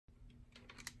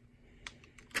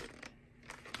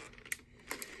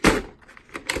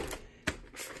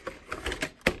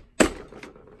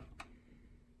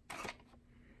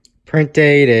Print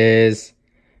date is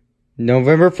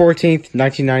November 14th,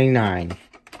 1999.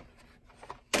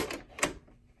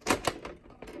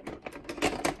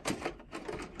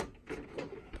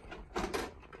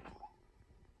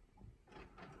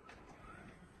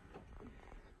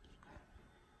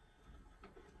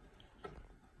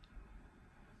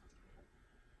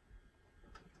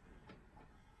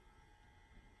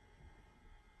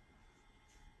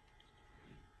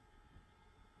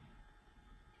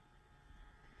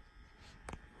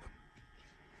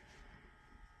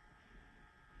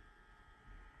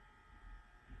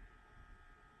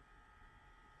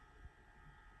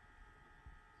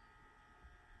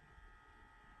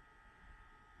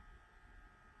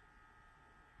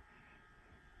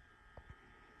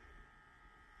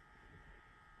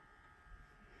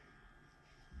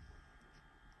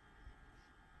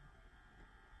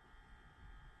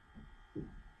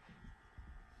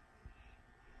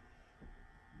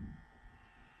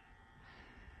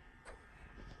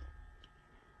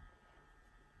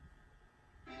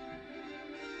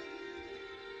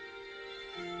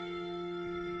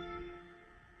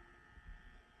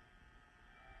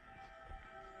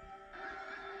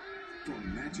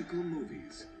 From magical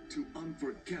movies to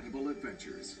unforgettable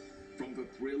adventures, from the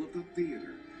thrill of the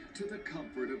theater to the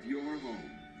comfort of your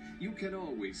home, you can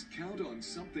always count on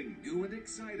something new and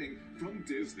exciting from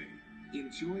Disney.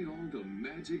 Enjoy all the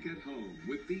magic at home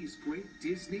with these great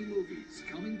Disney movies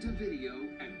coming to video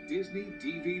and Disney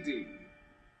DVD.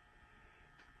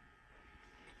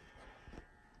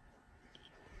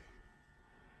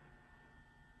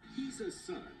 He's a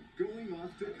son going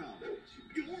off to college.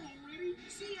 Go already?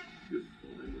 See ya!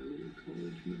 Goodbye, my little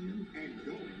college man. And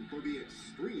going for the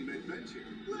extreme adventure.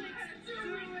 Let's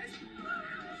do it!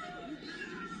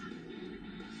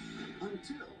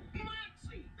 Until...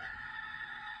 Moxie!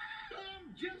 I'm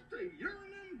just a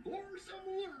yearning for some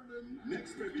learning.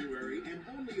 Next February and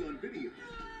only on video.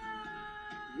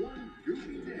 One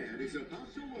goofy dad is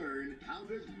about to learn how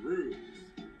to groove.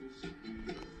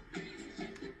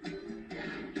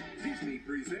 Disney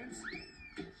presents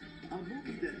a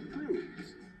movie that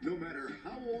proves no matter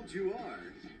how old you are,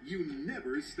 you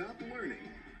never stop learning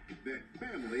that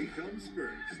family comes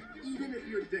first, even if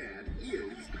your dad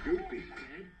is goofy.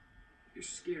 Dad, you're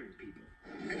scaring people.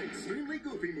 An extremely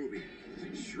goofy movie,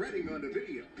 shredding onto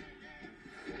video.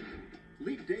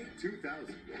 Leap date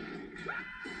 2000.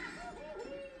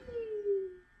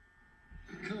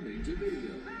 Coming to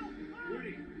video.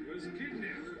 Woody, where's the kid now?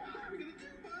 What are we gonna do,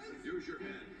 Buzz? Use your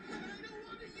head. I don't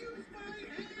want to use my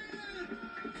head.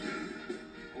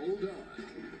 Hold on.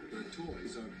 The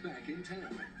toys are back in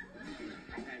town.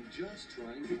 And just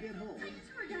trying to get home.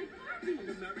 I'm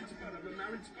a married spot. I'm a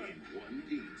married spot. In one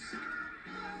piece.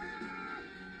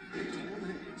 Tom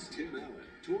Hanks, Tim Allen,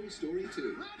 Toy Story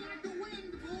 2. How about the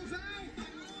wind, Bullseye?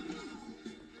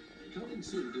 Coming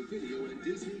soon to video and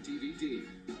Disney DVD.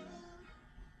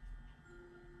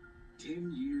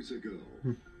 10 years ago,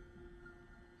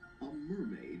 a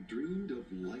mermaid dreamed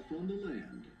of life on the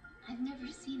land. I've never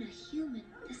seen a human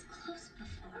this close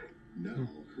before. Now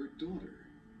her daughter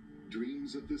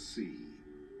dreams of the sea.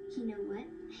 You know what?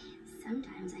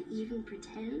 Sometimes I even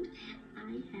pretend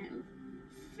I have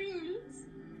fins.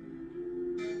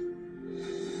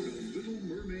 The Little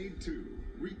Mermaid 2,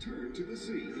 Return to the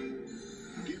Sea.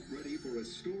 Get ready for a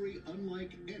story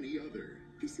unlike any other.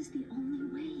 This is the only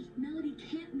way. Melody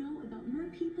can't know about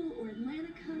merpeople or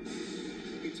Atlantica.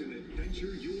 It's an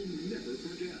adventure you'll never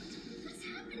forget. What's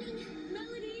happening?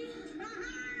 Melody!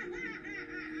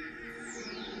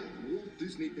 Walt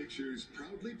Disney Pictures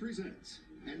proudly presents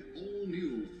an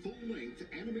all-new, full-length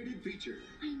animated feature.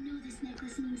 I know this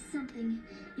necklace means something.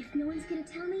 If no one's gonna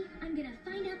tell me, I'm gonna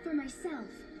find out for myself.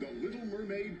 The Little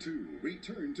Mermaid 2,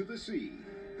 Return to the Sea.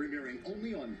 Premiering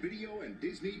only on video and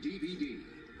Disney DVD.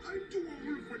 I'm too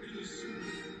old for this.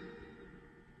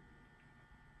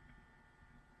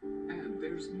 And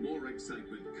there's more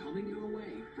excitement coming your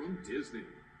way from Disney.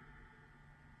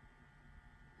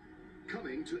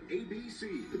 Coming to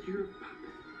ABC. But you're a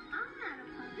puppet. I'm not a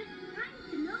puppet. I'm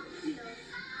Pinocchio.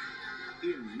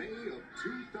 In May of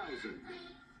 2000,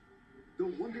 the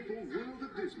wonderful world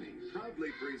of Disney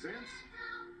proudly presents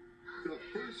the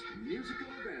first musical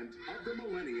event of the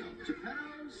millennium.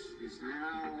 Geppetto's is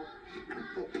now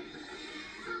open.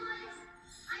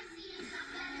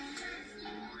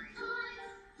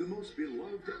 The most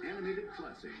beloved animated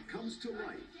classic comes to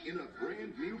life in a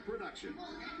brand new production.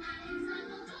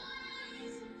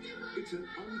 It's an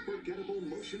unforgettable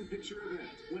motion picture event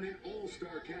when an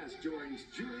all-star cast joins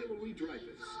Julia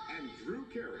Louis-Dreyfus and Drew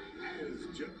Carey as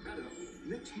Geppetto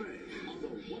next May on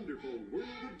the wonderful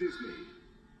world of Disney.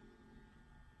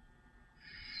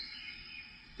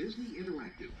 Disney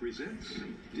Interactive presents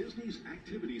Disney's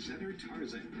Activity Center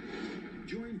Tarzan.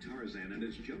 Join Tarzan and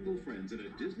his jungle friends in a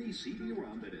Disney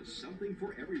CD-ROM that is something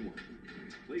for everyone.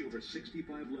 Play over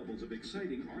 65 levels of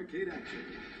exciting arcade action.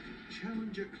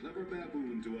 Challenge a clever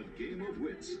baboon to a game of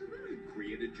wits.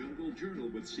 Create a jungle journal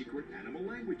with secret animal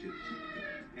languages.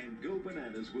 And go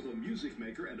bananas with a music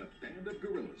maker and a band of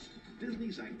gorillas.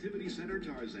 Disney's Activity Center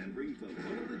Tarzan brings the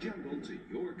fun of the jungle to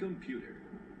your computer.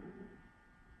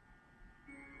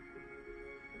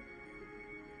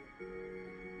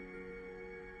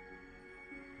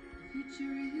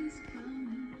 Future is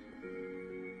coming.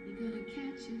 You gotta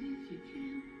catch it if you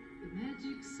can. The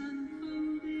magic's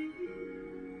unfolding,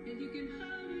 and you can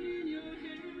hold it in your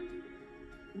hand.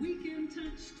 We can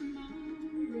touch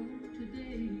tomorrow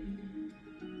today.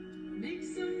 Make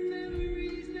some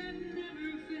memories that never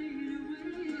fade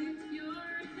away. With your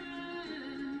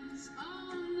hands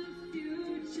on the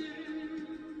future,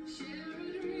 share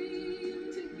a dream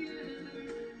together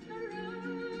around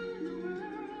the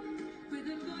world. With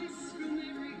a voice from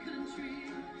every country,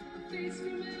 a face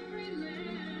from every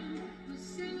land, we'll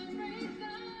celebrate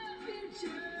the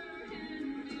future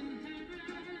hand in hand.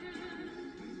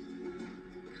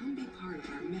 Come be part of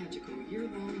our magical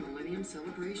year-long Millennium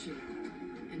Celebration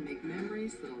and make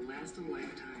memories that'll last a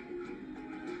lifetime.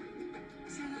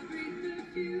 Celebrate the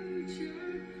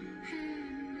future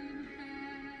hand in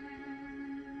hand.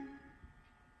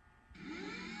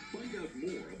 Find out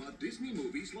more about Disney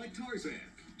movies like Tarzan.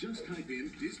 Just type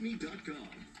in Disney.com,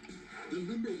 the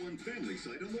 #1 family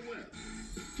site on the web.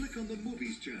 Click on the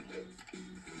Movies channel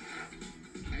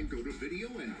and go to Video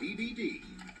and DVD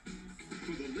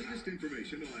for the latest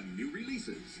information on new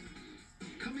releases,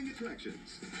 coming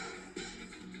attractions,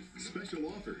 special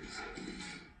offers,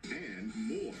 and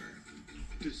more.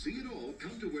 To see it all,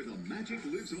 come to where the magic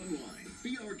lives online.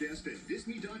 Be our guest at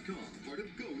Disney.com, part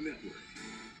of Go Network.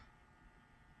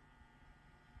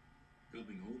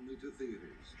 Coming only to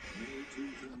theaters, May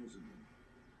 2000.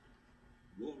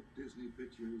 Walt Disney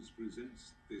Pictures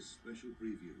presents this special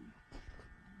preview.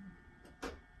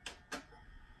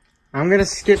 I'm gonna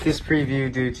skip this preview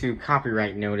due to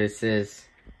copyright notices.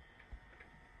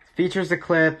 It features a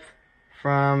clip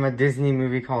from a Disney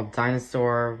movie called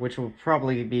Dinosaur, which will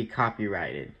probably be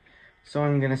copyrighted. So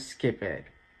I'm gonna skip it.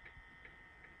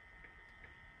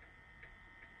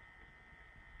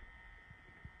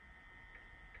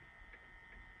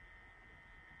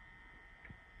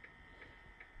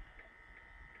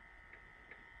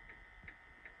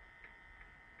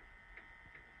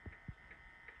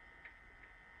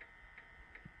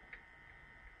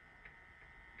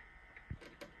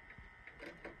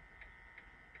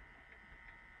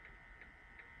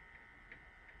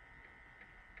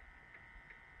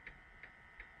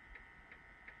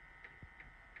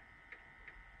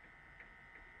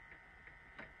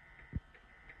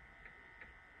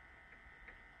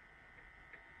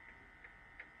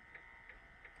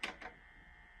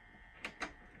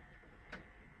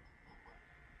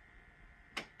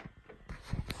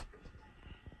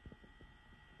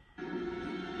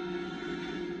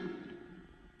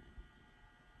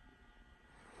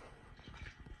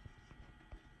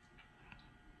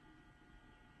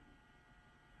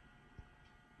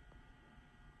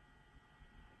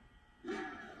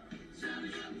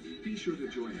 Be sure to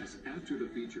join us after the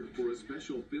feature for a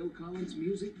special Phil Collins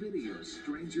music video,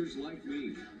 Strangers Like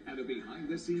Me, and a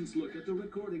behind-the-scenes look at the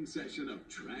recording session of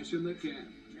Trash in the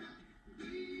Can.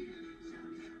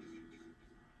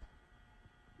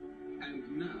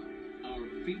 And now, our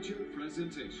feature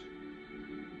presentation.